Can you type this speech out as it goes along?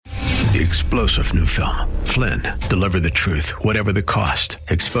The explosive new film, Flynn, deliver the truth, whatever the cost.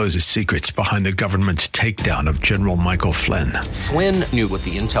 Exposes secrets behind the government's takedown of General Michael Flynn. Flynn knew what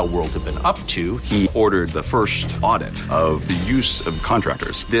the intel world had been up to. He ordered the first audit of the use of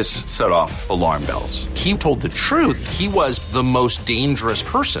contractors. This set off alarm bells. He told the truth. He was the most dangerous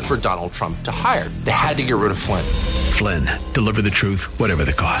person for Donald Trump to hire. They had to get rid of Flynn. Flynn, deliver the truth, whatever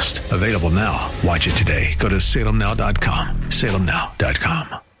the cost. Available now. Watch it today. Go to salemnow.com.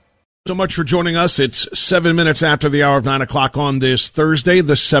 salemnow.com. So much for joining us. It's 7 minutes after the hour of 9 o'clock on this Thursday,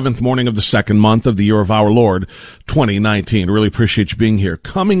 the 7th morning of the second month of the year of our Lord, 2019. Really appreciate you being here.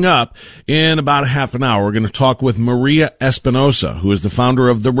 Coming up in about a half an hour, we're going to talk with Maria Espinosa, who is the founder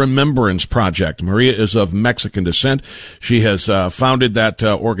of the Remembrance Project. Maria is of Mexican descent. She has founded that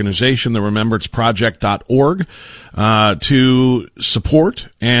organization, the remembranceproject.org, to support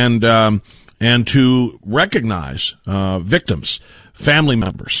and to recognize victims, family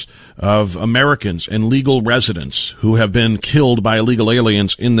members of Americans and legal residents who have been killed by illegal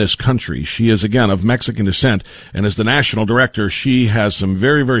aliens in this country. She is, again, of Mexican descent, and as the national director, she has some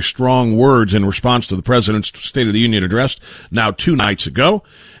very, very strong words in response to the President's State of the Union address now 2 nights ago,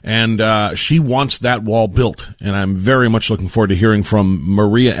 and she wants that wall built, and I'm very much looking forward to hearing from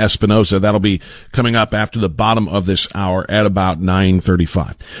Maria Espinosa. That'll be coming up after the bottom of this hour at about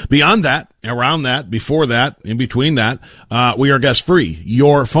 9:35. Beyond that, around that, before that, in between that, we are guest free.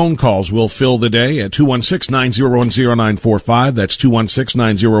 Your phone calls will fill the day at 216-901-0945. That's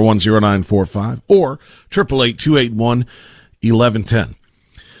 216-901-0945 or 888-281-1110.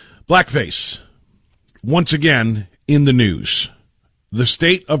 Blackface, once again in the news. The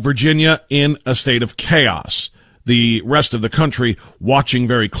state of Virginia in a state of chaos. The rest of the country watching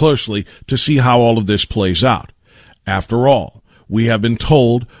very closely to see how all of this plays out. After all, we have been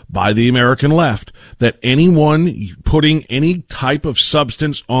told by the American left that anyone putting any type of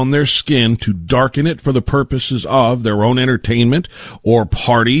substance on their skin to darken it for the purposes of their own entertainment or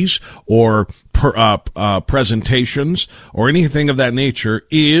parties or presentations or anything of that nature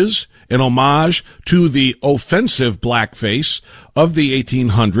is an homage to the offensive blackface of the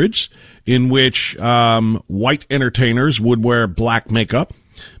 1800s, in which white entertainers would wear black makeup,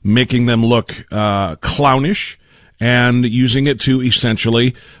 making them look clownish, and using it to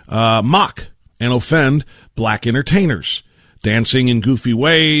essentially mock and offend black entertainers, dancing in goofy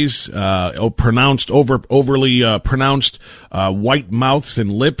ways, overly pronounced white mouths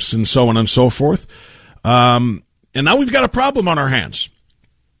and lips, and so on and so forth. And now we've got a problem on our hands.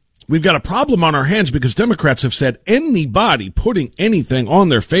 We've got a problem on our hands because Democrats have said anybody putting anything on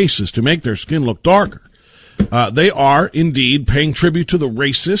their faces to make their skin look darker, they are indeed paying tribute to the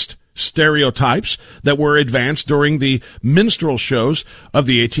racist stereotypes that were advanced during the minstrel shows of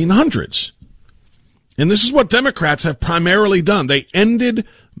the 1800s. And this is what Democrats have primarily done. They ended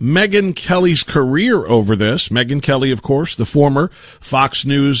Megyn Kelly's career over this. Megyn Kelly, of course, the former Fox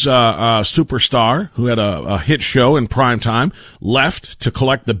News superstar who had a hit show in prime time, left to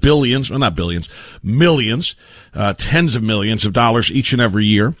collect the billions, well, not billions, millions, tens of millions of dollars each and every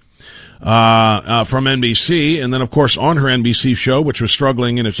year from NBC. And then, of course, on her NBC show, which was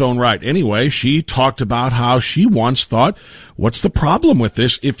struggling in its own right anyway, she talked about how she once thought, what's the problem with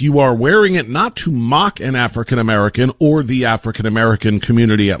this if you are wearing it not to mock an African American or the African American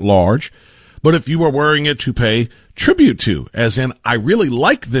community at large, but if you are wearing it to pay tribute to, as in, I really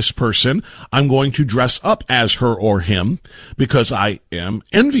like this person, I'm going to dress up as her or him because I am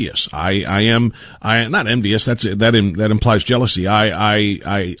envious. I am not envious. That implies jealousy.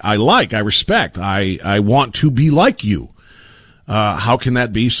 I respect. I want to be like you. How can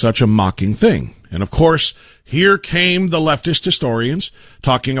that be such a mocking thing? And of course, here came the leftist historians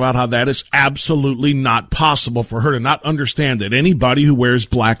talking about how that is absolutely not possible for her to not understand that anybody who wears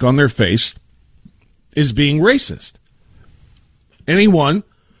black on their face is being racist. Anyone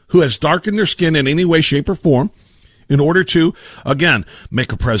who has darkened their skin in any way, shape, or form in order to, again,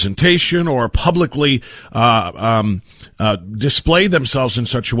 make a presentation or publicly display themselves in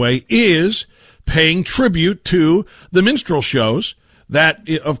such a way is paying tribute to the minstrel shows that,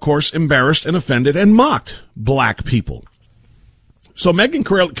 of course, embarrassed and offended and mocked black people. So Megyn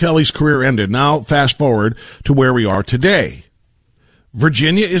Kelly's career ended. Now, fast forward to where we are today.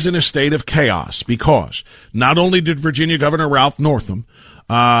 Virginia is in a state of chaos because not only did Virginia Governor Ralph Northam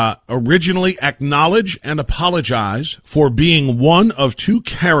originally acknowledge and apologize for being one of two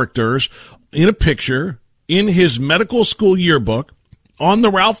characters in a picture in his medical school yearbook on the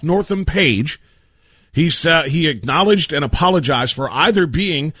Ralph Northam page. He acknowledged and apologized for either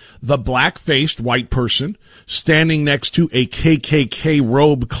being the black-faced white person standing next to a KKK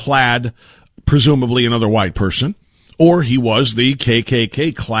robe-clad, presumably another white person, or he was the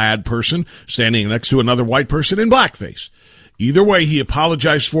KKK-clad person standing next to another white person in blackface. Either way, he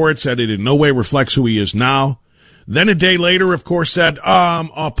apologized for it, said it in no way reflects who he is now. Then a day later, of course, said,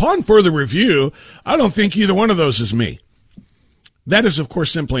 upon further review, I don't think either one of those is me. That is, of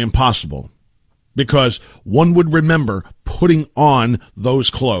course, simply impossible, because one would remember putting on those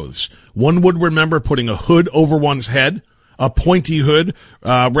clothes. One would remember putting a hood over one's head, a pointy hood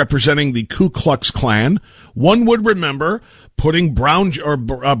representing the Ku Klux Klan. One would remember putting brown or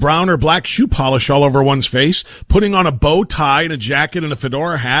black shoe polish all over one's face, putting on a bow tie and a jacket and a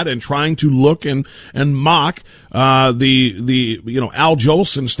fedora hat, and trying to look and mock the Al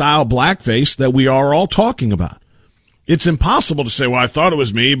Jolson style blackface that we are all talking about. It's impossible to say, well, I thought it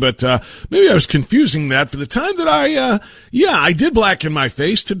was me, but maybe I was confusing that for the time that I did blacken my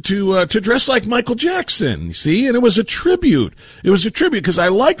face to dress like Michael Jackson, you see? And it was a tribute. It was a tribute because I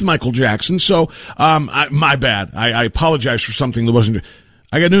liked Michael Jackson, so my bad. I apologize for something that wasn't.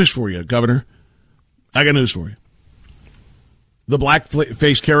 I got news for you, Governor. I got news for you. The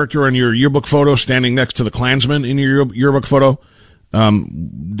blackface character on your yearbook photo standing next to the Klansman in your yearbook photo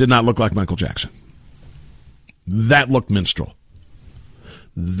did not look like Michael Jackson. That looked minstrel.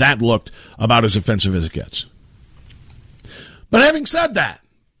 That looked about as offensive as it gets. But having said that,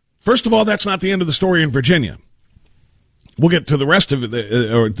 first of all, that's not the end of the story in Virginia. We'll get to the rest of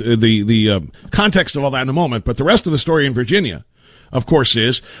the context of all that in a moment, but the rest of the story in Virginia, of course,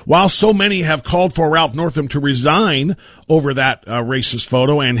 is while so many have called for Ralph Northam to resign over that racist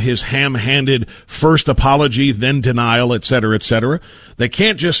photo and his ham-handed first apology, then denial, et cetera, they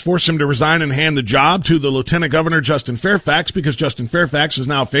can't just force him to resign and hand the job to the Lieutenant Governor Justin Fairfax, because Justin Fairfax is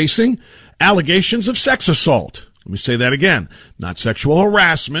now facing allegations of sex assault. Let me say that again. Not sexual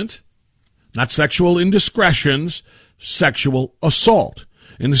harassment, not sexual indiscretions, sexual assault.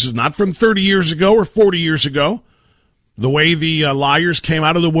 And this is not from 30 years ago or 40 years ago. The way the liars came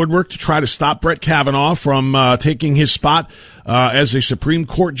out of the woodwork to try to stop Brett Kavanaugh from taking his spot as a Supreme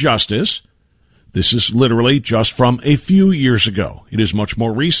Court justice. This is literally just from a few years ago. It is much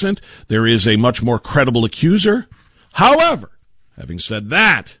more recent. There is a much more credible accuser. However, having said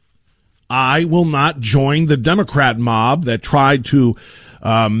that, I will not join the Democrat mob that tried to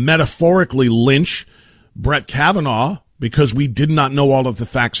metaphorically lynch Brett Kavanaugh, because we did not know all of the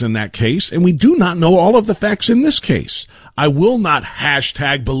facts in that case, and we do not know all of the facts in this case. I will not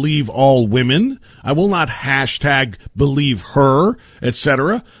hashtag believe all women. I will not hashtag believe her,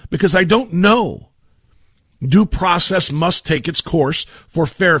 etc., because I don't know. Due process must take its course for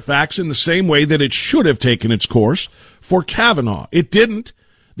Fairfax in the same way that it should have taken its course for Kavanaugh. It didn't.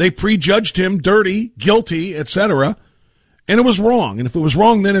 They prejudged him dirty, guilty, etc., and it was wrong. And if it was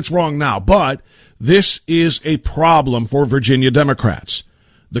wrong then, it's wrong now. But this is a problem for Virginia Democrats.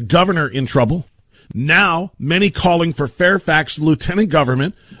 The governor in trouble. Now, many calling for Fairfax lieutenant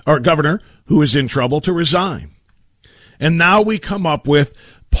governor, who is in trouble, to resign. And now we come up with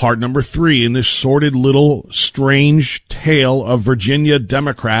part number 3 in this sordid little strange tale of Virginia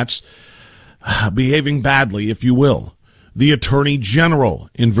Democrats behaving badly, if you will. The Attorney General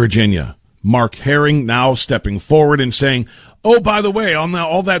in Virginia, Mark Herring, now stepping forward and saying, oh, by the way, on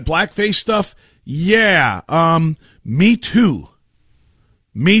all that blackface stuff, yeah, me too.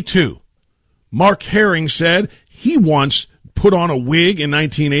 Me too. Mark Herring said he once put on a wig in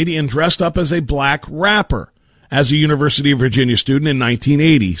 1980 and dressed up as a black rapper as a University of Virginia student in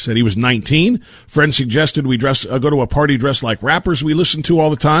 1980. Said he was 19. Friends suggested we go to a party dressed like rappers we listen to all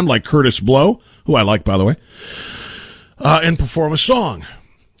the time, like Curtis Blow, who I like, by the way, and perform a song.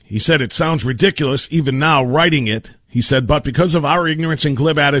 He said it sounds ridiculous even now writing it. He said, but because of our ignorance and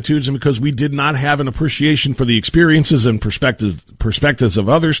glib attitudes and because we did not have an appreciation for the experiences and perspectives of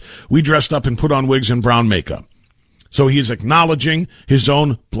others, we dressed up and put on wigs and brown makeup. So he's acknowledging his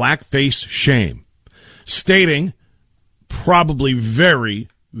own blackface shame, stating probably very,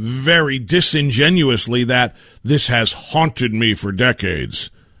 very disingenuously that this has haunted me for decades.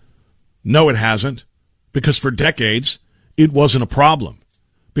 No, it hasn't, because for decades it wasn't a problem.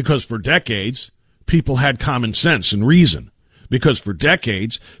 Because for decades, people had common sense and reason. Because for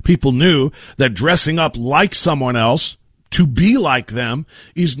decades, people knew that dressing up like someone else, to be like them,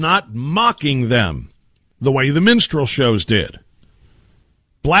 is not mocking them the way the minstrel shows did.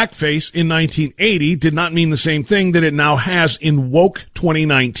 Blackface in 1980 did not mean the same thing that it now has in woke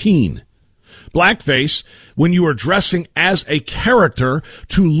 2019. Blackface, when you are dressing as a character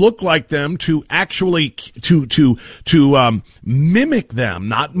to look like them, to actually to mimic them,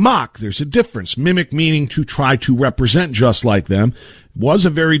 not mock. There's a difference. Mimic meaning to try to represent just like them was a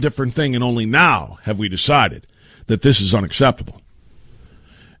very different thing, and only now have we decided that this is unacceptable.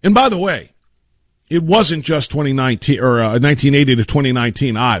 And by the way, it wasn't just 2019 or 1980 to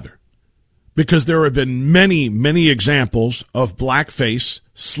 2019 either, because there have been many, many examples of blackface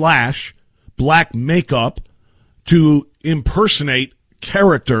 / black makeup to impersonate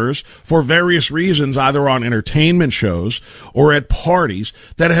characters for various reasons, either on entertainment shows or at parties,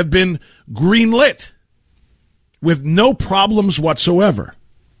 that have been greenlit with no problems whatsoever.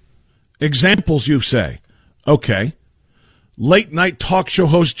 Examples, you say. Okay. Late night talk show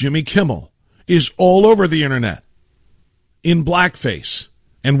host Jimmy Kimmel is all over the internet in blackface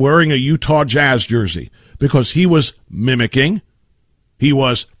and wearing a Utah Jazz jersey because he was mimicking, he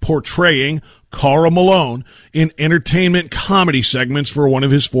was portraying Karl Malone in entertainment comedy segments for one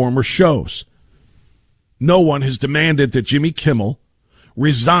of his former shows. No one has demanded that Jimmy Kimmel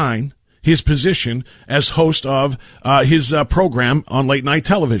resign his position as host of his program on late night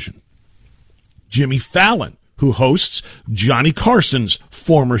television. Jimmy Fallon, who hosts Johnny Carson's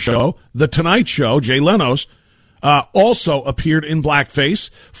former show, The Tonight Show, Jay Leno's, also appeared in blackface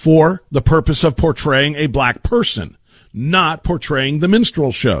for the purpose of portraying a black person, not portraying the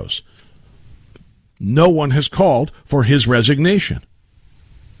minstrel shows. No one has called for his resignation.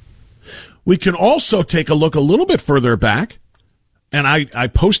 We can also take a look a little bit further back, and I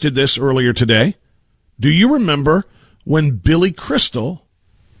posted this earlier today. Do you remember when Billy Crystal,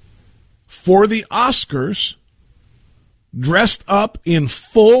 for the Oscars, dressed up in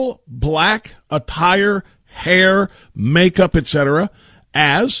full black attire, hair, makeup, etc.,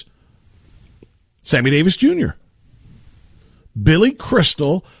 as Sammy Davis Jr.? Billy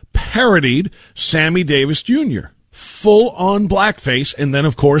Crystal parodied Sammy Davis Jr., full-on blackface, and then,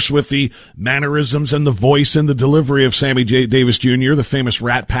 of course, with the mannerisms and the voice and the delivery of Sammy Davis Jr., the famous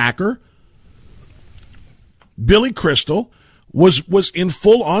Rat Packer. Billy Crystal was in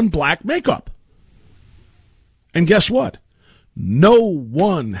full-on black makeup. And guess what? No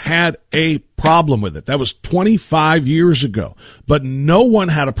one had a problem with it. That was 25 years ago. But no one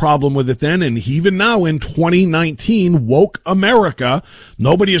had a problem with it then, and even now in 2019, woke America,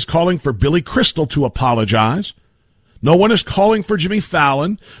 nobody is calling for Billy Crystal to apologize. No one is calling for Jimmy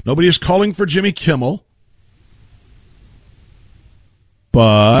Fallon. Nobody is calling for Jimmy Kimmel.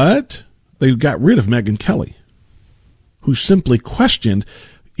 But they got rid of Megyn Kelly, who simply questioned,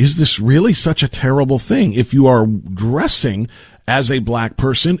 is this really such a terrible thing if you are dressing as a black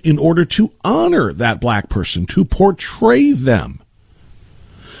person in order to honor that black person, to portray them?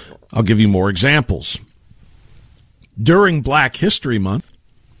 I'll give you more examples. During Black History Month,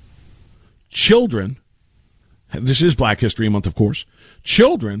 children, this is Black History Month, of course,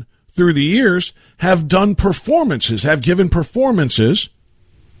 children through the years have done performances, have given performances.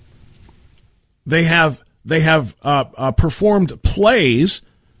 They have performed plays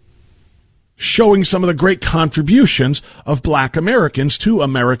showing some of the great contributions of black Americans to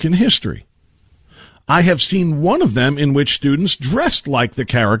American history. I have seen one of them in which students dressed like the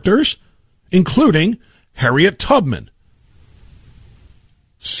characters, including Harriet Tubman,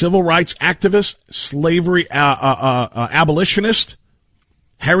 civil rights activist, slavery abolitionist.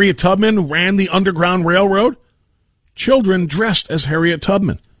 Harriet Tubman ran the Underground Railroad. Children dressed as Harriet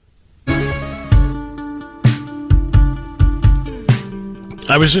Tubman.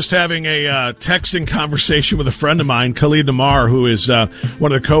 I was just having a texting conversation with a friend of mine, Khalid Namar, who is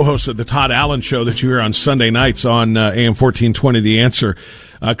one of the co-hosts of the Todd Allen Show that you hear on Sunday nights on AM 1420, The Answer.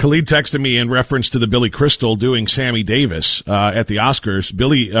 Khalid texted me in reference to the Billy Crystal doing Sammy Davis at the Oscars.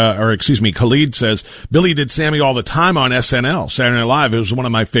 Khalid says, Billy did Sammy all the time on SNL, Saturday Night Live. It was one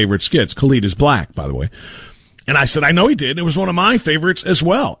of my favorite skits. Khalid is black, by the way. And I said, I know he did. It was one of my favorites as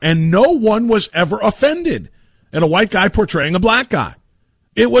well. And no one was ever offended at a white guy portraying a black guy.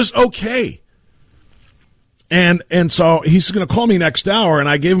 It was okay. And so he's going to call me next hour, and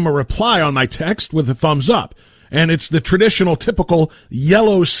I gave him a reply on my text with a thumbs up. And it's the traditional, typical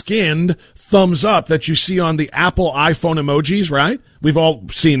yellow-skinned thumbs up that you see on the Apple iPhone emojis, right? We've all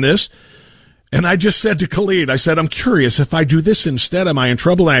seen this. And I just said to Khalid, I said, I'm curious, if I do this instead, am I in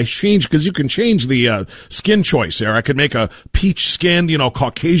trouble? And I changed, because you can change the skin choice there. I could make a peach-skinned,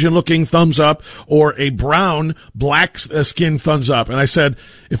 Caucasian-looking thumbs up, or a brown, black-skin thumbs up. And I said,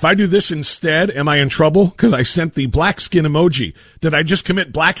 if I do this instead, am I in trouble? Because I sent the black skin emoji. Did I just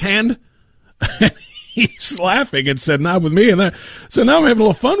commit black hand? He's laughing and said, not with me. And so now I'm having a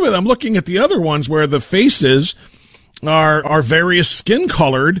little fun with it. I'm looking at the other ones where the faces are various skin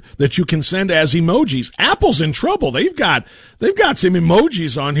colored that you can send as emojis. Apple's in trouble. They've got some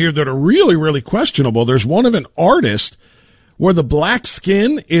emojis on here that are really, really questionable. There's one of an artist where the black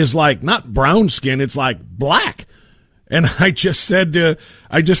skin is like not brown skin, it's like black. And I just said to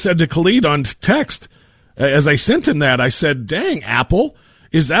Khalid on text, as I sent him that, I said, dang, Apple,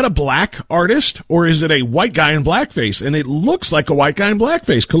 is that a black artist or is it a white guy in blackface? And it looks like a white guy in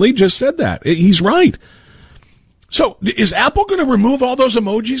blackface. Khalid just said that. He's right. So is Apple going to remove all those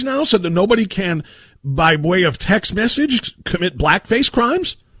emojis now so that nobody can, by way of text message, commit blackface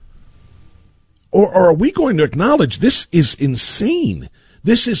crimes? Or are we going to acknowledge this is insane?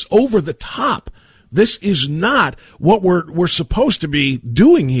 This is over the top. This is not what we're supposed to be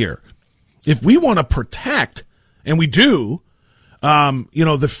doing here. If we want to protect, and we do,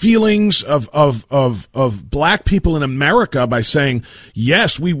 the feelings of black people in America by saying,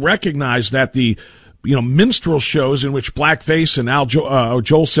 yes, we recognize that the, minstrel shows in which blackface and Al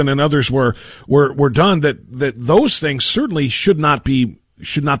Jolson and others were done, that those things certainly should not be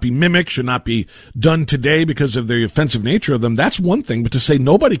mimicked, should not be done today because of the offensive nature of them. That's one thing, but to say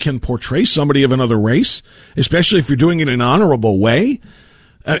nobody can portray somebody of another race, especially if you're doing it in an honorable way,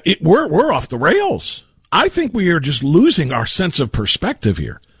 we're off the rails. I think we are just losing our sense of perspective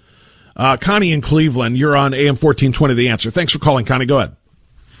here. Connie in Cleveland, you're on AM 1420 The Answer. Thanks for calling, Connie. Go ahead.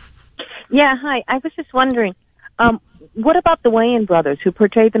 Yeah, hi. I was just wondering, what about the Wayans brothers who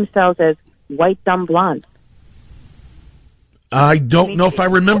portrayed themselves as white, dumb blondes? I don't know if I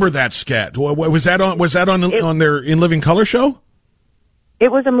remember that scat. Was that on their In Living Color show?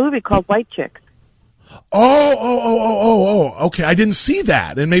 It was a movie called White Chicks. Oh, okay. I didn't see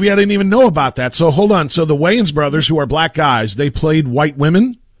that, and maybe I didn't even know about that. So hold on. So the Wayans brothers, who are black guys, they played white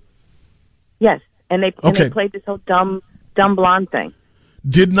women? Yes, and they played this whole dumb blonde thing.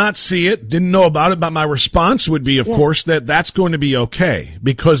 Did not see it, didn't know about it, but my response would be, of course, that's going to be okay,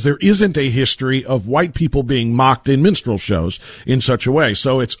 because there isn't a history of white people being mocked in minstrel shows in such a way.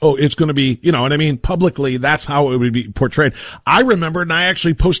 So it's going to be, publicly, that's how it would be portrayed. I remember, and I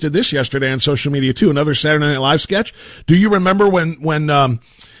actually posted this yesterday on social media too, another Saturday Night Live sketch. Do you remember when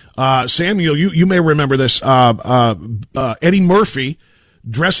Samuel, you may remember this, Eddie Murphy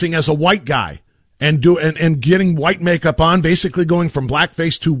dressing as a white guy and getting white makeup on, basically going from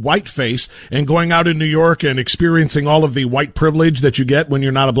blackface to whiteface, and going out in New York and experiencing all of the white privilege that you get when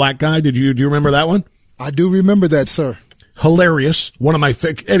you're not a black guy. Do you remember that one? I do remember that, sir. Hilarious.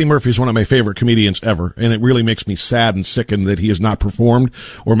 Eddie Murphy is one of my favorite comedians ever, and it really makes me sad and sickened that he has not performed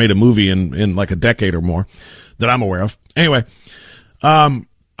or made a movie in like a decade or more that I'm aware of. Anyway,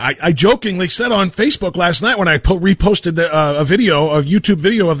 I jokingly said on Facebook last night when I reposted a YouTube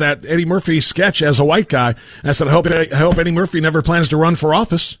video of that Eddie Murphy sketch as a white guy, and I said, I hope Eddie Murphy never plans to run for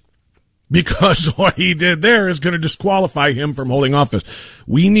office, because what he did there is going to disqualify him from holding office.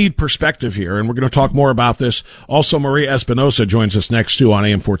 We need perspective here, and we're going to talk more about this. Also, Maria Espinosa joins us next, too, on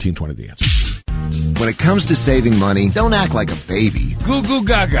AM 1420 The Answer. When it comes to saving money, don't act like a baby. Goo goo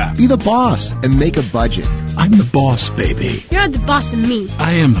gaga. Be the boss and make a budget. I'm the boss, baby. You're the boss of me.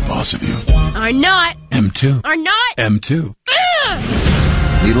 I am the boss of you. Are not. M2. Are not. M2.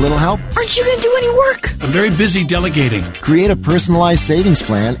 Need a little help? Aren't you going to do any work? I'm very busy delegating. Create a personalized savings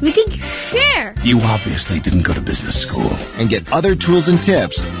plan. We can share. You obviously didn't go to business school. And get other tools and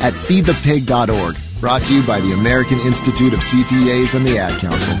tips at feedthepig.org. Brought to you by the American Institute of CPAs and the Ad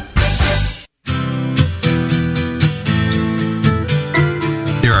Council.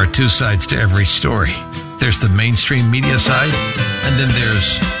 There are two sides to every story. There's the mainstream media side, and then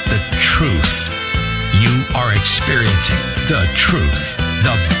there's the truth. You are experiencing the truth.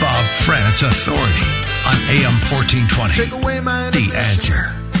 The Bob Frantz Authority on AM 1420. The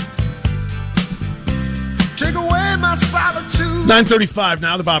Answer. Take away my solitude. 9:35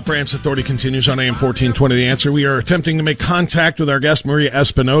 now. The Bob Frantz Authority continues on AM 1420 The Answer. We are attempting to make contact with our guest, Maria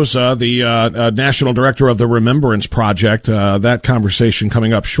Espinosa, the National Director of the Remembrance Project. That conversation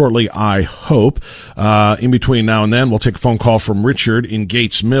coming up shortly, I hope. In between now and then, we'll take a phone call from Richard in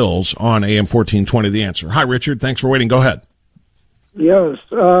Gates Mills on AM 1420 The Answer. Hi, Richard. Thanks for waiting. Go ahead. Yes.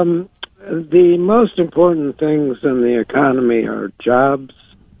 The most important things in the economy are jobs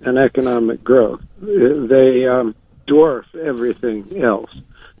and economic growth. They dwarf everything else.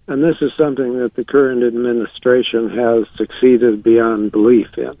 And this is something that the current administration has succeeded beyond belief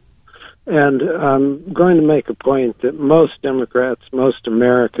in. And I'm going to make a point that most Democrats, most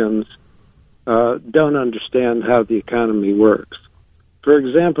Americans, don't understand how the economy works. For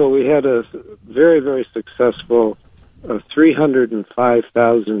example, we had a very, very successful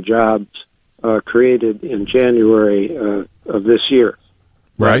 305,000 jobs created in January of this year,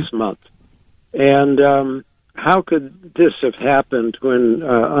 last month. And how could this have happened when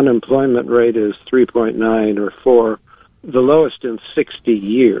unemployment rate is 3.9 or 4, the lowest in 60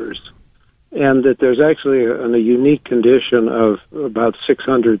 years, and that there's actually a unique condition of about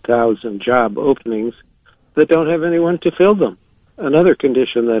 600,000 job openings that don't have anyone to fill them, another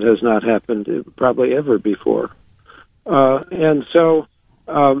condition that has not happened probably ever before. And so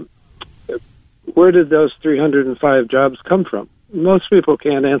where did those 305 jobs come from? Most people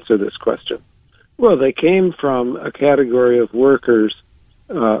can't answer this question. Well, they came from a category of workers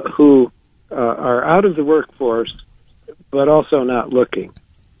who are out of the workforce, but also not looking.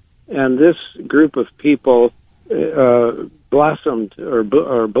 And this group of people blossomed or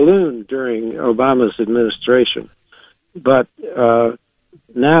ballooned during Obama's administration. But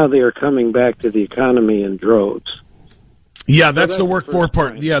now they are coming back to the economy in droves. Yeah, that's the workforce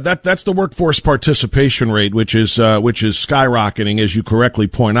part. Yeah, that's the workforce participation rate, which is skyrocketing, as you correctly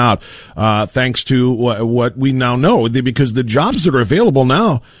point out, thanks to what we now know, because the jobs that are available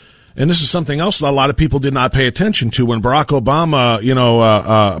now. And this is something else that a lot of people did not pay attention to when Barack Obama,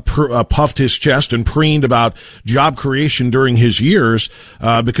 puffed his chest and preened about job creation during his years,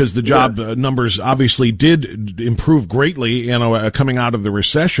 because the job numbers obviously did improve greatly, coming out of the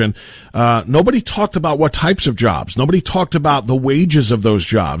recession. Nobody talked about what types of jobs. Nobody talked about the wages of those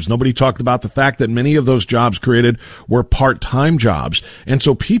jobs. Nobody talked about the fact that many of those jobs created were part-time jobs. And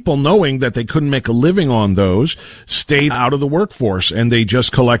so people, knowing that they couldn't make a living on those, stayed out of the workforce, and they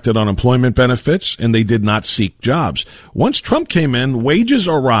just collected unemployment benefits, and they did not seek jobs. Once Trump came in, wages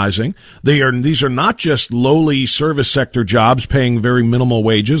are rising. These are not just lowly service sector jobs paying very minimal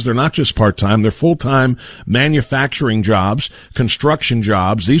wages. They're not just part-time. They're full-time manufacturing jobs, construction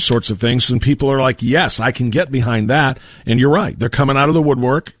jobs, these sorts of things. And people are like, yes, I can get behind that. And you're right. They're coming out of the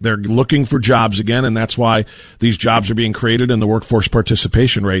woodwork. They're looking for jobs again. And that's why these jobs are being created and the workforce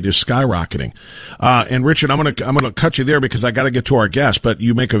participation rate is skyrocketing. And Richard, I'm going to cut you there because I got to get to our guest, but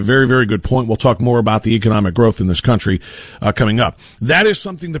you make a very, very good point. We'll talk more about the economic growth in this country coming up. That is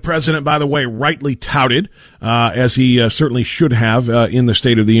something the president, by the way, rightly touted, as he certainly should have in the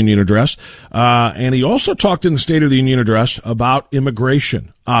State of the Union address. And he also talked in the State of the Union address about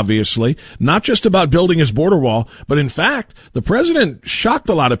immigration, obviously, not just about building his border wall, but in fact, the president shocked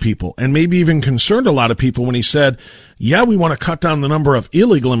a lot of people and maybe even concerned a lot of people when he said, yeah, we want to cut down the number of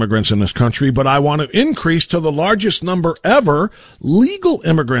illegal immigrants in this country, but I want to increase to the largest number ever legal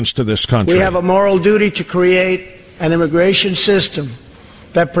immigrants to this country. We have a moral duty to create an immigration system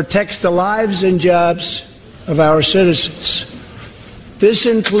that protects the lives and jobs of our citizens. This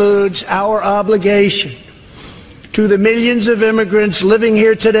includes our obligation to the millions of immigrants living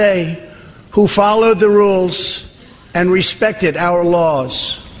here today who followed the rules and respected our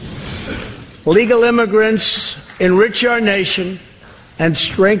laws. Legal immigrants enrich our nation and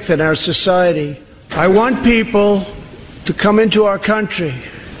strengthen our society. I want people to come into our country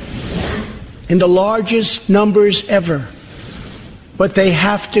in the largest numbers ever, but they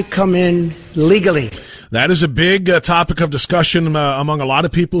have to come in legally. That is a big topic of discussion among a lot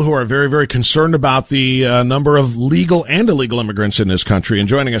of people who are very, very concerned about the number of legal and illegal immigrants in this country. And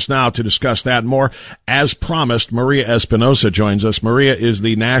joining us now to discuss that more, as promised, Maria Espinosa joins us. Maria is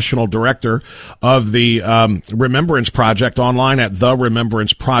the national director of the Remembrance Project, online at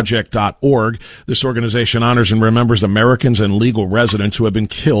theremembranceproject.org. This organization honors and remembers Americans and legal residents who have been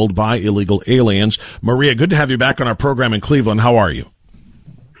killed by illegal aliens. Maria, good to have you back on our program in Cleveland. How are you?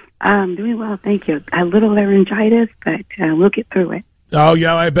 I'm doing well, thank you. A little laryngitis, but we'll get through it. Oh,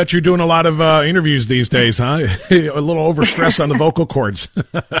 yeah, I bet you're doing a lot of interviews these days, huh? A little overstress on the vocal cords.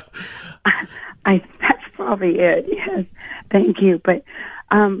 That's probably it, yes. Thank you. But,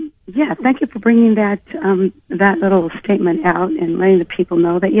 thank you for bringing that little statement out and letting the people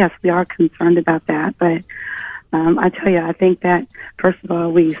know that, yes, we are concerned about that. But I tell you, I think that, first of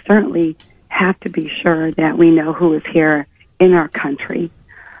all, we certainly have to be sure that we know who is here in our country.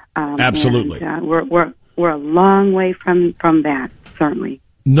 Absolutely. And, we're a long way from that, certainly.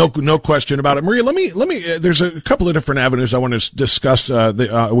 No question about it. Maria, let me, there's a couple of different avenues I want to discuss,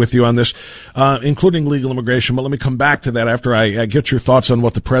 with you on this, including legal immigration, but let me come back to that after I get your thoughts on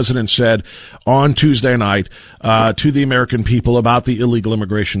what the president said on Tuesday night, to the American people about the illegal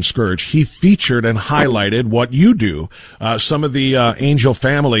immigration scourge. He featured and highlighted what you do, some of the, angel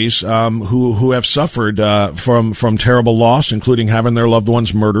families, who have suffered, from terrible loss, including having their loved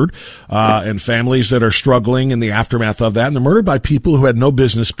ones murdered, and families that are struggling in the aftermath of that, and they're murdered by people who had no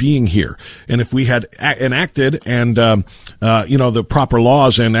business being here. And if we had enacted and the proper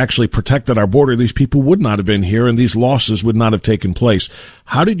laws and actually protected our border, these people would not have been here and these losses would not have taken place.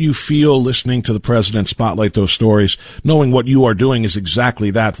 How did you feel listening to the president spotlight those stories, knowing what you are doing is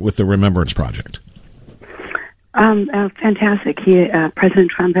exactly that with the Remembrance Project? Fantastic.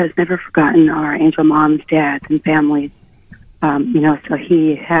 President Trump has never forgotten our angel moms, dads, and families. So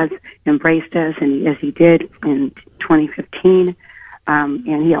he has embraced us, and as he did in 2015.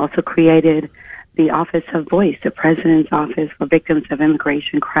 And he also created the Office of Voice, the President's Office for Victims of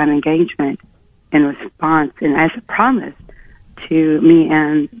Immigration Crime Engagement, in response and as a promise to me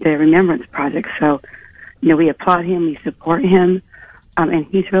and the Remembrance Project. So, we applaud him, we support him, and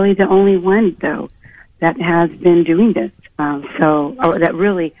he's really the only one, though, that has been doing this. That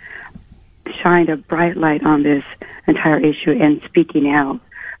really shined a bright light on this entire issue and speaking out.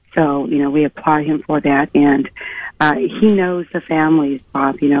 So, we applaud him for that. And he knows the families,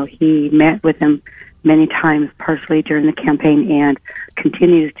 Bob. He met with them many times personally during the campaign and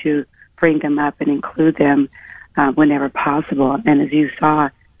continues to bring them up and include them whenever possible. And as you saw,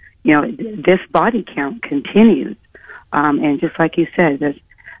 this body count continues. And just like you said,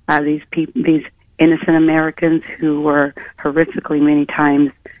 these innocent Americans who were horrifically many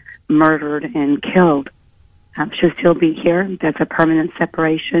times murdered and killed should still be here. That's a permanent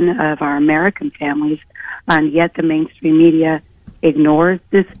separation of our American families, and yet the mainstream media ignores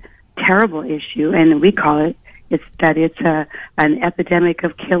this terrible issue, and we call it's an epidemic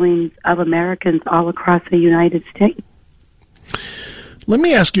of killings of Americans all across the United States. Let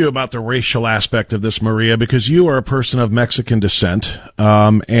me ask you about the racial aspect of this, Maria, because you are a person of Mexican descent,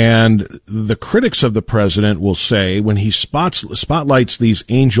 and the critics of the president will say when he spotlights these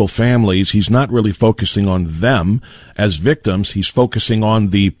angel families, he's not really focusing on them as victims. He's focusing on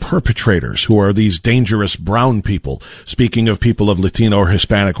the perpetrators, who are these dangerous brown people, speaking of people of Latino or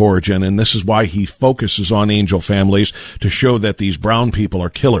Hispanic origin, and this is why he focuses on angel families, to show that these brown people are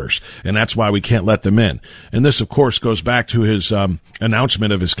killers, and that's why we can't let them in. And this, of course, goes back to his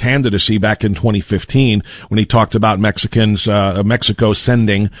announcement of his candidacy back in 2015 when he talked about Mexico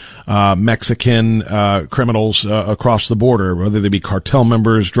sending Mexican criminals across the border, whether they be cartel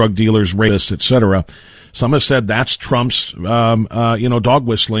members, drug dealers, rapists, etc. Some have said that's Trump's dog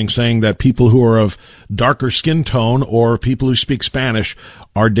whistling, saying that people who are of darker skin tone or people who speak Spanish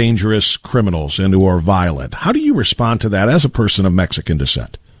are dangerous criminals and who are violent. How do you respond to that as a person of Mexican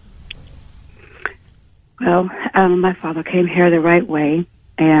descent? Well, my father came here the right way,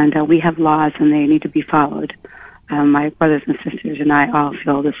 and we have laws, and they need to be followed. My brothers and sisters and I all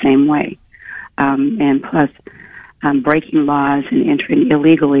feel the same way. And plus, breaking laws and entering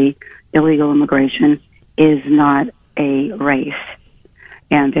illegal immigration is not a race.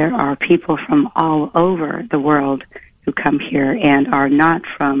 And there are people from all over the world who come here and are not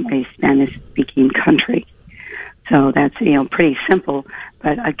from a Spanish-speaking country. So that's, pretty simple.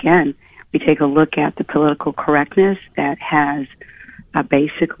 But again, we take a look at the political correctness that has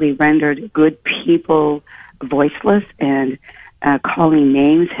basically rendered good people voiceless, and calling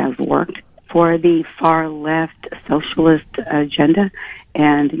names has worked for the far left socialist agenda.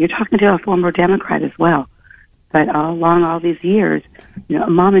 And you're talking to a former Democrat as well. But along all these years,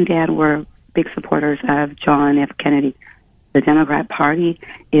 Mom and Dad were big supporters of John F. Kennedy. The Democrat Party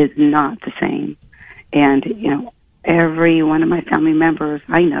is not the same. And, every one of my family members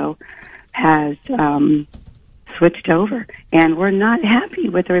I know has switched over. And we're not happy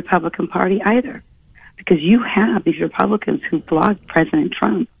with the Republican Party either, because you have these Republicans who blocked President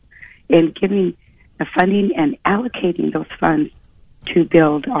Trump in giving the funding and allocating those funds to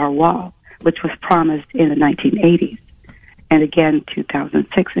build our wall, which was promised in the 1980s. And again,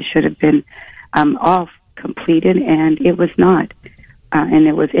 2006, it should have been all completed, and it was not. And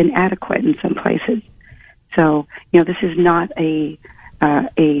it was inadequate in some places. So, this is not a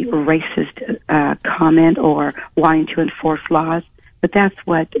racist comment or wanting to enforce laws, but that's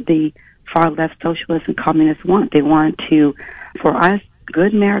what the far left socialists and communists want. They want for us,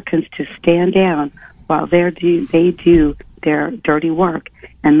 good Americans, to stand down while they do their dirty work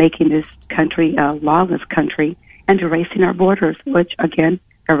and making this country a lawless country and erasing our borders, which, again,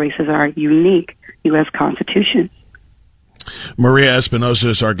 erases our unique U.S. Constitution. Maria Espinosa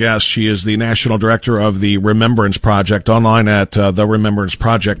is our guest. She is the National Director of the Remembrance Project, online at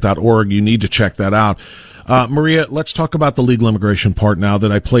theremembranceproject.org. You need to check that out. Maria, let's talk about the legal immigration part now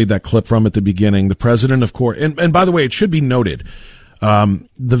that I played that clip from at the beginning. The president, of course, and by the way, it should be noted, the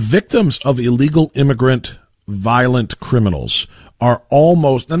victims of illegal immigrant violent criminals are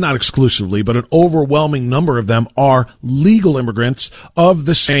almost, not exclusively, but an overwhelming number of them are legal immigrants of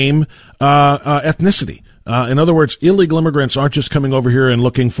the same ethnicity. In other words, illegal immigrants aren't just coming over here and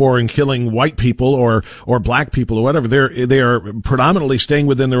looking for and killing white people or black people or whatever. They are predominantly staying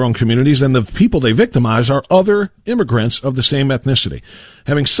within their own communities, and the people they victimize are other immigrants of the same ethnicity.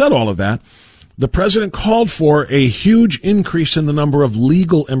 Having said all of that, the president called for a huge increase in the number of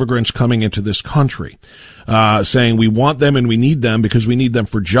legal immigrants coming into this country, saying we want them and we need them because we need them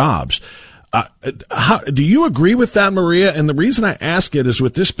for jobs. Do you agree with that, Maria? And the reason I ask it is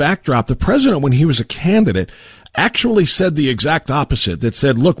with this backdrop, the president, when he was a candidate, actually said the exact opposite, that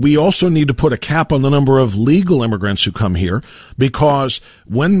said, look, we also need to put a cap on the number of legal immigrants who come here, because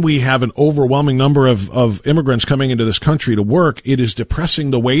when we have an overwhelming number of immigrants coming into this country to work, it is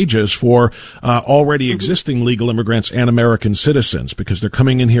depressing the wages for already existing legal immigrants and American citizens, because they're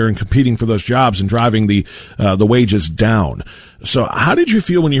coming in here and competing for those jobs and driving the wages down. So how did you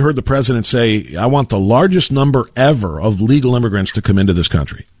feel when you heard the president say, I want the largest number ever of legal immigrants to come into this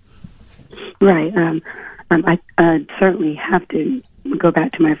country? Right. I certainly have to go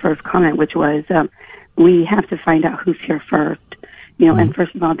back to my first comment, which was we have to find out who's here first. You know, and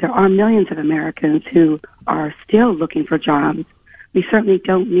first of all, there are millions of Americans who are still looking for jobs. We certainly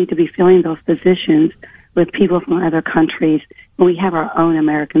don't need to be filling those positions with people from other countries when we have our own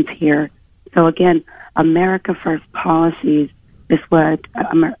Americans here. So again, America First policies is what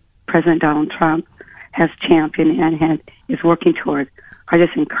President Donald Trump has championed and is working toward. I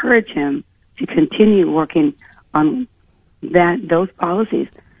just encourage him to continue working on those policies.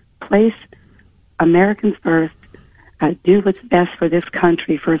 Place Americans first. Do what's best for this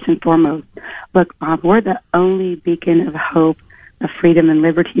country first and foremost. Look, Bob, we're the only beacon of hope, of freedom and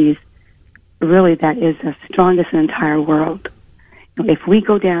liberties, really, that is the strongest in the entire world. If we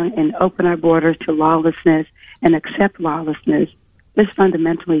go down and open our borders to lawlessness and accept lawlessness, this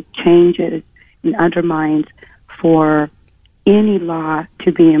fundamentally changes and undermines for any law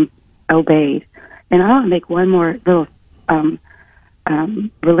to be obeyed. And I want to make one more little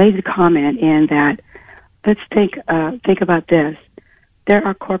related comment in that. Let's think about this. There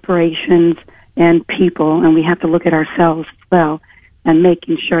are corporations and people, and we have to look at ourselves as well, and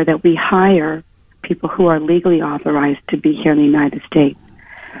making sure that we hire people who are legally authorized to be here in the United States.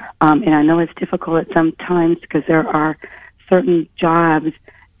 And I know it's difficult at some times because there are certain jobs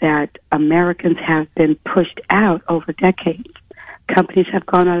that Americans have been pushed out over decades. Companies have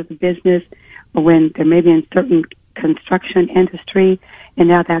gone out of the business when they're maybe in certain construction industry, and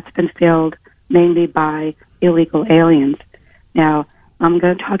now that's been filled mainly by illegal aliens. Now, I'm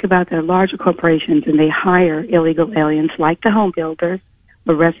going to talk about the larger corporations, and they hire illegal aliens like the home builders,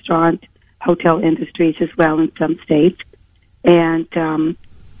 the restaurant, hotel industries as well in some states. And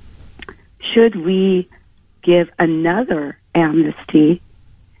should we give another amnesty,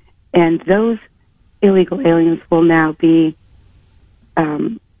 and those illegal aliens will now be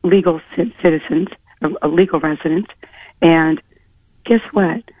legal citizens, legal residents, and guess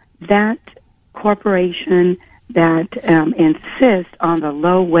what? That corporation that insists on the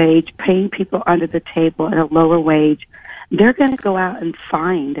low wage, paying people under the table at a lower wage, they're going to go out and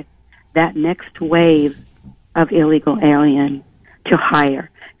find that next wave of illegal alien to hire,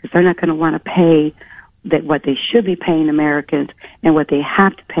 because they're not going to want to pay that what they should be paying Americans and what they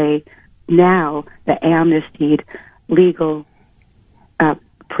have to pay now, the amnestied legal,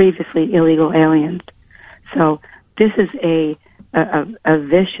 previously illegal aliens. So this is a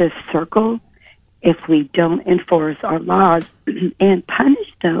vicious circle if we don't enforce our laws and punish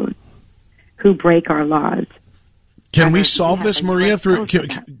those who break our laws. Can we solve this, Maria?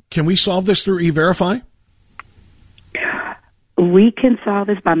 Can we solve this through E-Verify? We can solve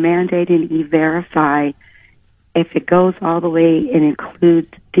this by mandating E-Verify if it goes all the way and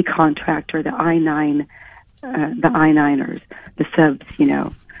includes the contractor, the I-9, the I-9ers, the subs,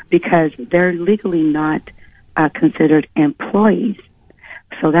 because they're legally not considered employees.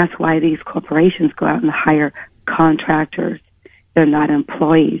 So that's why these corporations go out and hire contractors. They're not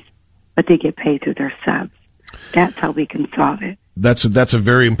employees, but they get paid through their subs. That's how we can solve it. That's a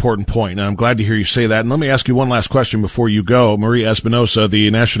very important point, and I'm glad to hear you say that. And let me ask you one last question before you go. Maria Espinosa, the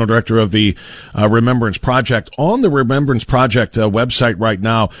National Director of the Remembrance Project. On the Remembrance Project website right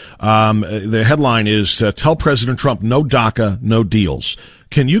now, the headline is, Tell President Trump, no DACA, no deals.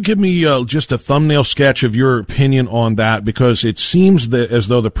 Can you give me just a thumbnail sketch of your opinion on that? Because it seems that as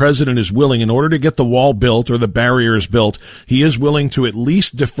though the president is willing, in order to get the wall built or the barriers built, he is willing to at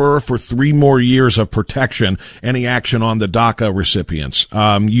least defer for 3 more years of protection any action on the DACA recipients.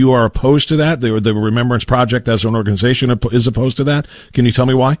 You are opposed to that? The Remembrance Project as an organization is opposed to that? Can you tell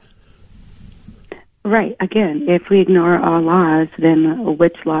me why? Right. Again, if we ignore our laws, then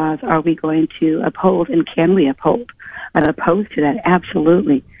which laws are we going to uphold, and can we uphold? I'm opposed to that,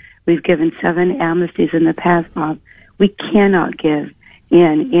 absolutely. We've given 7 amnesties in the past, Bob. We cannot give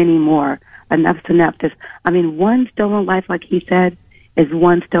in anymore. Enough's enough. One stolen life, like he said, is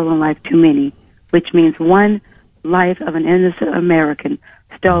one stolen life too many, which means one life of an innocent American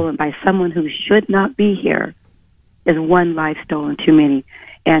stolen by someone who should not be here is one life stolen too many.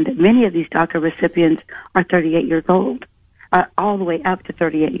 And many of these DACA recipients are 38 years old. All the way up to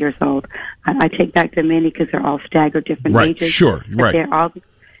 38 years old. I take back the many because they're all staggered different ages. Sure, right. They're all,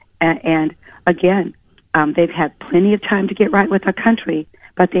 and again, They've had plenty of time to get right with our country,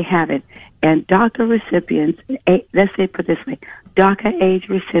 but they haven't. And DACA recipients, let's say put it this way, DACA age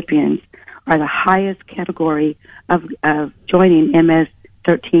recipients are the highest category of joining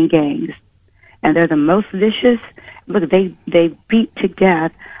MS-13 gangs. And they're the most vicious. Look, they beat to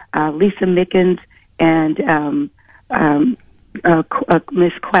death Lisa Mickens and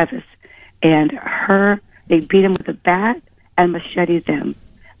Miss Cuevas. And they beat them with a bat and macheted them.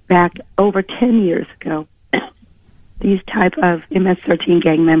 Back over 10 years ago, these type of MS-13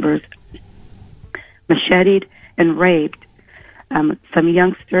 gang members macheted and raped some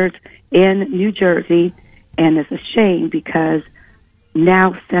youngsters in New Jersey, and it's a shame because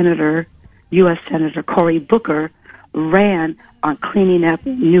now U.S. Senator Cory Booker ran on cleaning up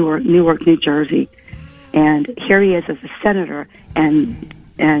Newark, New Jersey, and here he is as a senator, and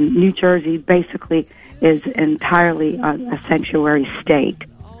New Jersey basically is entirely a sanctuary state.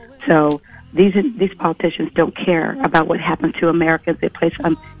 So these politicians don't care about what happened to Americans. They place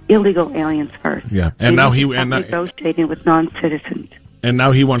illegal aliens first. Yeah, and now he negotiating with non-citizens. And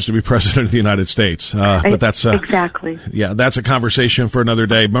now he wants to be president of the United States. But that's exactly. Yeah, that's a conversation for another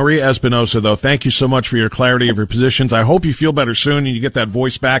day. Maria Espinosa, though, thank you so much for your clarity of your positions. I hope you feel better soon and you get that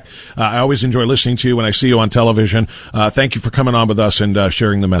voice back. I always enjoy listening to you when I see you on television. Thank you for coming on with us and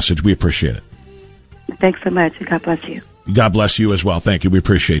sharing the message. We appreciate it. Thanks so much, and God bless you. God bless you as well. Thank you. We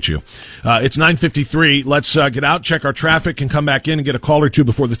appreciate you. It's 9:53. Let's get out, check our traffic, and come back in and get a call or two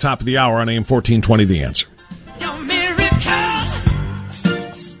before the top of the hour on AM 1420, The Answer.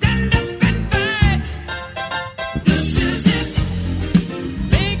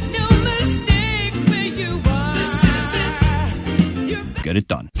 Get it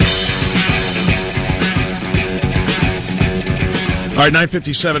done. All right,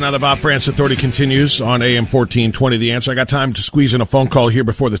 9:57 now. The Bob Frantz Authority continues on AM 1420, The Answer. I got time to squeeze in a phone call here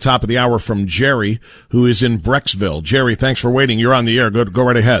before the top of the hour from Jerry, who is in Brecksville. Jerry, thanks for waiting. You're on the air. Go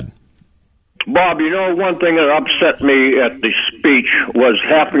right ahead. Bob, you know, one thing that upset me at the speech was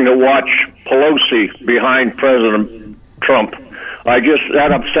having to watch Pelosi behind President Trump.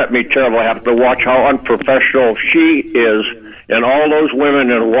 That upset me terribly. I have to watch how unprofessional she is and all those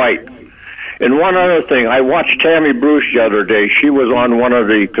women in white. And one other thing, I watched Tammy Bruce the other day. She was on one of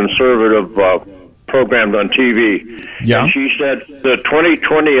the conservative programs on TV. Yeah. And she said the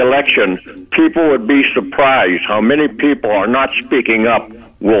 2020 election, people would be surprised how many people are not speaking up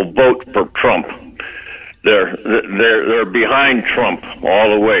will vote for Trump. They're behind Trump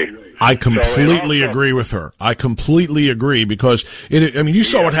all the way. I completely agree with her. I completely agree because you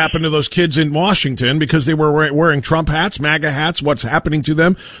saw what happened to those kids in Washington because they were wearing Trump hats, MAGA hats. What's happening to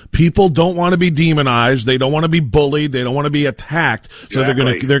them? People don't want to be demonized. They don't want to be bullied. They don't want to be attacked. So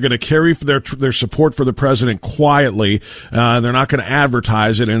exactly. they're going to carry their support for the president quietly. They're not going to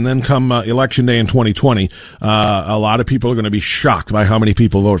advertise it. And then come election day in 2020, a lot of people are going to be shocked by how many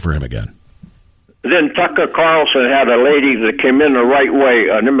people vote for him again. Then Tucker Carlson had a lady that came in the right way,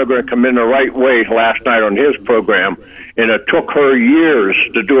 an immigrant come in the right way last night on his program, and it took her years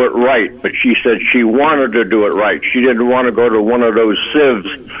to do it right, but she said she wanted to do it right. She didn't want to go to one of those sieves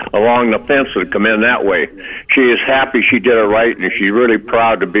along the fence that come in that way. She is happy she did it right, and she's really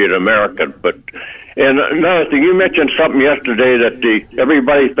proud to be an American. And another thing, you mentioned something yesterday that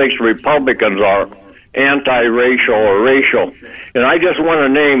everybody thinks Republicans are anti-racial or racial. And I just want to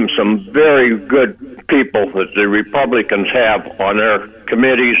name some very good people that the Republicans have on their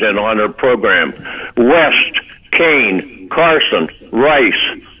committees and on their program. West, Kane, Carson, Rice,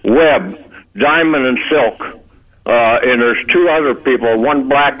 Webb, Diamond and Silk. And there's two other people, one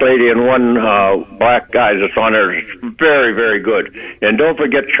black lady and one black guy that's on there. It's very, very good. And don't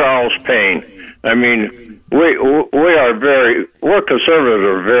forget Charles Payne. I mean, we're conservatives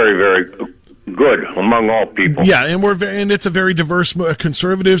are very, very good among all people. Yeah, and it's a very diverse.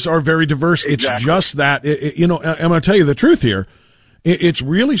 Conservatives are very diverse. Exactly. It's just that I'm going to tell you the truth here. It's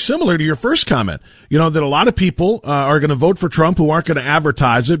really similar to your first comment. That a lot of people are going to vote for Trump who aren't going to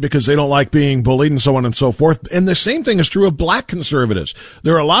advertise it because they don't like being bullied and so on and so forth. And the same thing is true of black conservatives.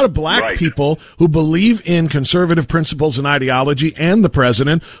 There are a lot of black people who believe in conservative principles and ideology and the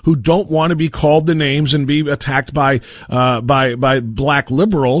president who don't want to be called the names and be attacked by black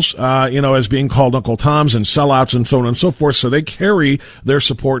liberals, as being called Uncle Toms and sellouts and so on and so forth. So they carry their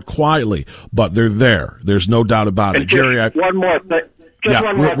support quietly, but they're there. There's no doubt about it. Jerry, one more thing.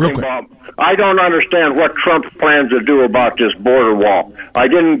 One more real thing, quick. Bob. I don't understand what Trump plans to do about this border wall. I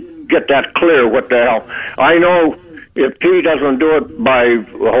didn't get that clear. What the hell? I know if he doesn't do it by,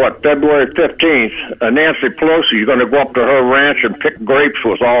 February 15th, Nancy Pelosi is going to go up to her ranch and pick grapes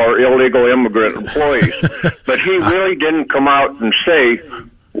with all her illegal immigrant employees. But he really didn't come out and say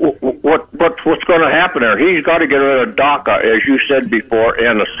what's going to happen there? He's got to get rid of DACA, as you said before,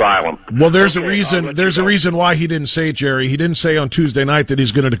 and asylum. Well, there's a reason. There's a reason why he didn't say, Jerry. He didn't say on Tuesday night that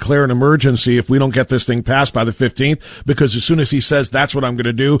he's going to declare an emergency if we don't get this thing passed by the 15th. Because as soon as he says that's what I'm going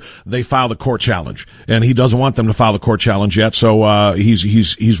to do, they file the court challenge, and he doesn't want them to file the court challenge yet. So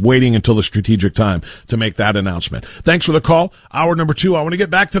he's waiting until the strategic time to make that announcement. Thanks for the call. Hour number 2. I want to get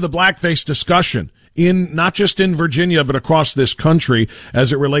back to the blackface discussion. Not just in Virginia, but across this country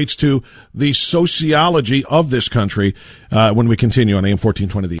as it relates to the sociology of this country when we continue on AM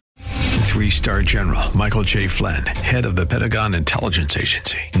 1420. 3-star General Michael J. Flynn, head of the Pentagon Intelligence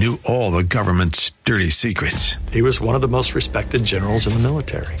Agency, knew all the government's dirty secrets. He was one of the most respected generals in the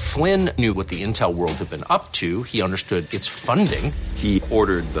military. Flynn knew what the intel world had been up to. He understood its funding. He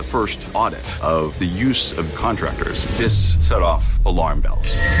ordered the first audit of the use of contractors. This set off alarm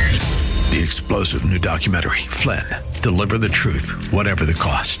bells. The explosive new documentary, Flynn, Deliver the Truth, Whatever the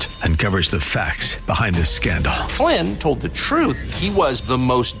Cost, uncovers the facts behind this scandal. Flynn told the truth. He was the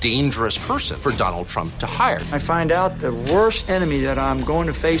most dangerous person for Donald Trump to hire. I find out the worst enemy that I'm going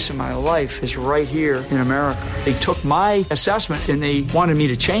to face in my life is right here in America. They took my assessment and they wanted me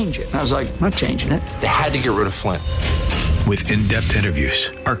to change it. And I was like, I'm not changing it. They had to get rid of Flynn. With in-depth interviews,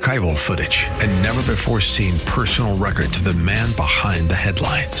 archival footage, and never-before-seen personal records of the man behind the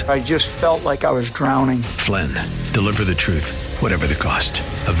headlines. I just felt like I was drowning. Flynn, Deliver the Truth, Whatever the Cost.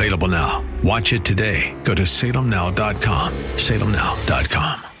 Available now. Watch it today. Go to salemnow.com.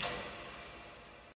 salemnow.com.